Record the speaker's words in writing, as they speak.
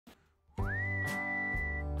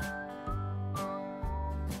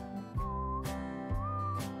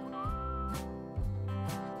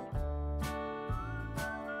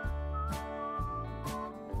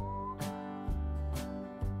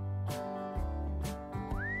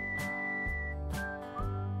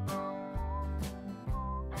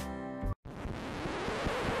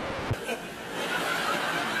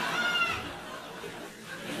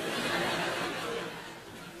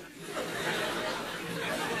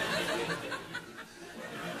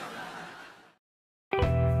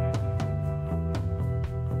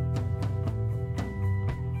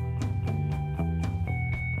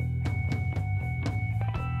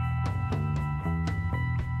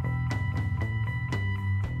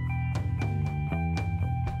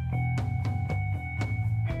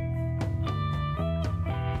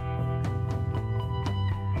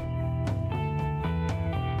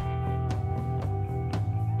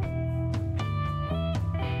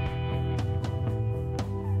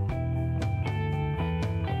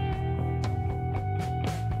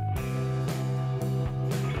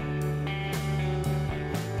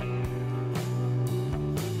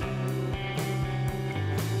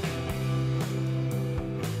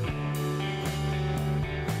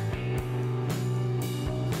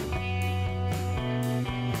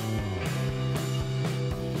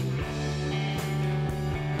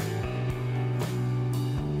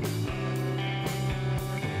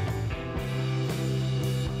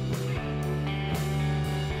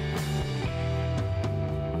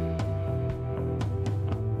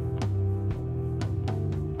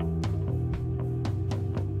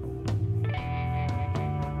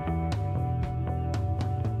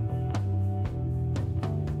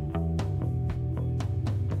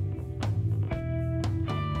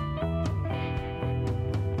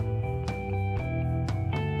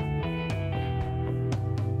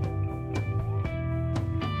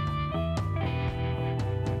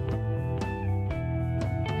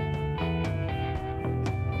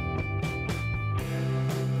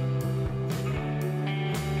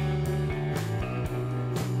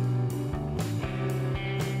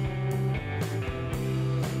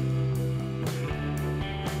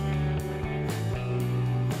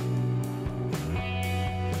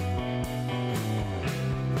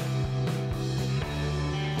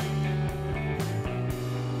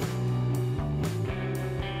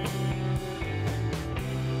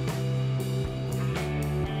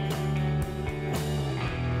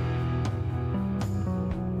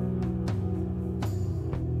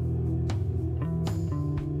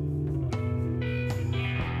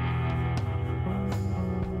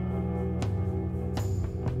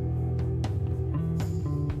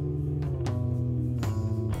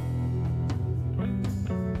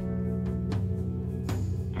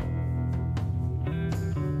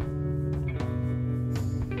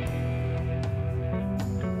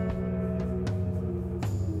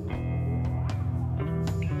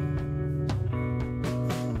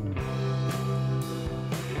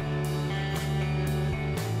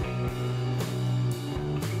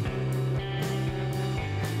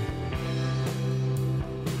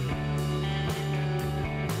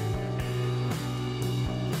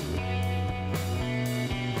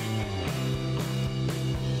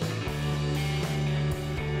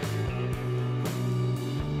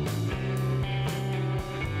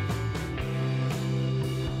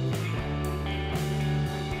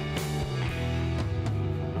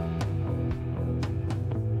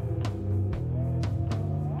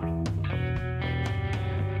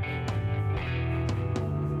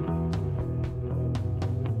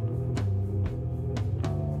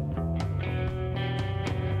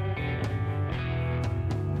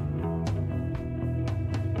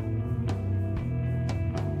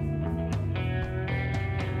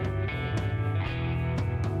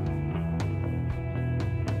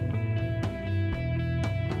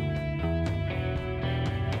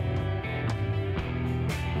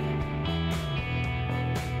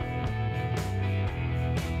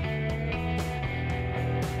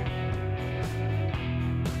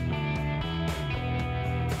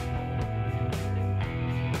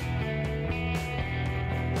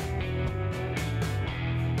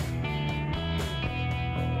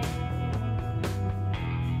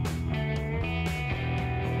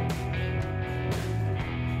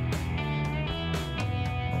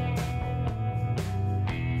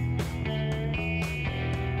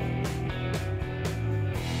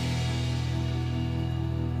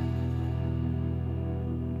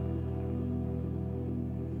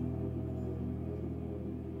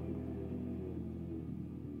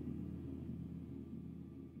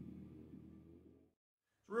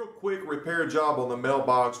quick repair job on the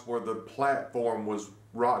mailbox where the platform was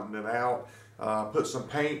rotting out. Put some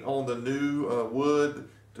paint on the new wood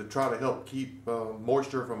to try to help keep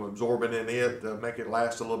moisture from absorbing in it, make it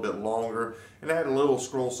last a little bit longer, and add a little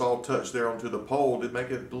scroll saw touch there onto the pole to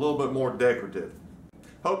make it a little bit more decorative.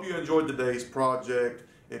 Hope you enjoyed today's project.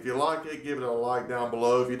 If you like it, give it a like down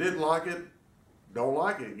below. If you didn't like it, don't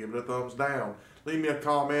like it, give it a thumbs down. Leave me a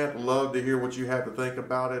comment. Love to hear what you have to think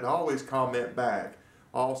about it. Always comment back.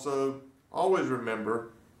 Also, always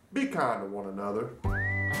remember, be kind to one another.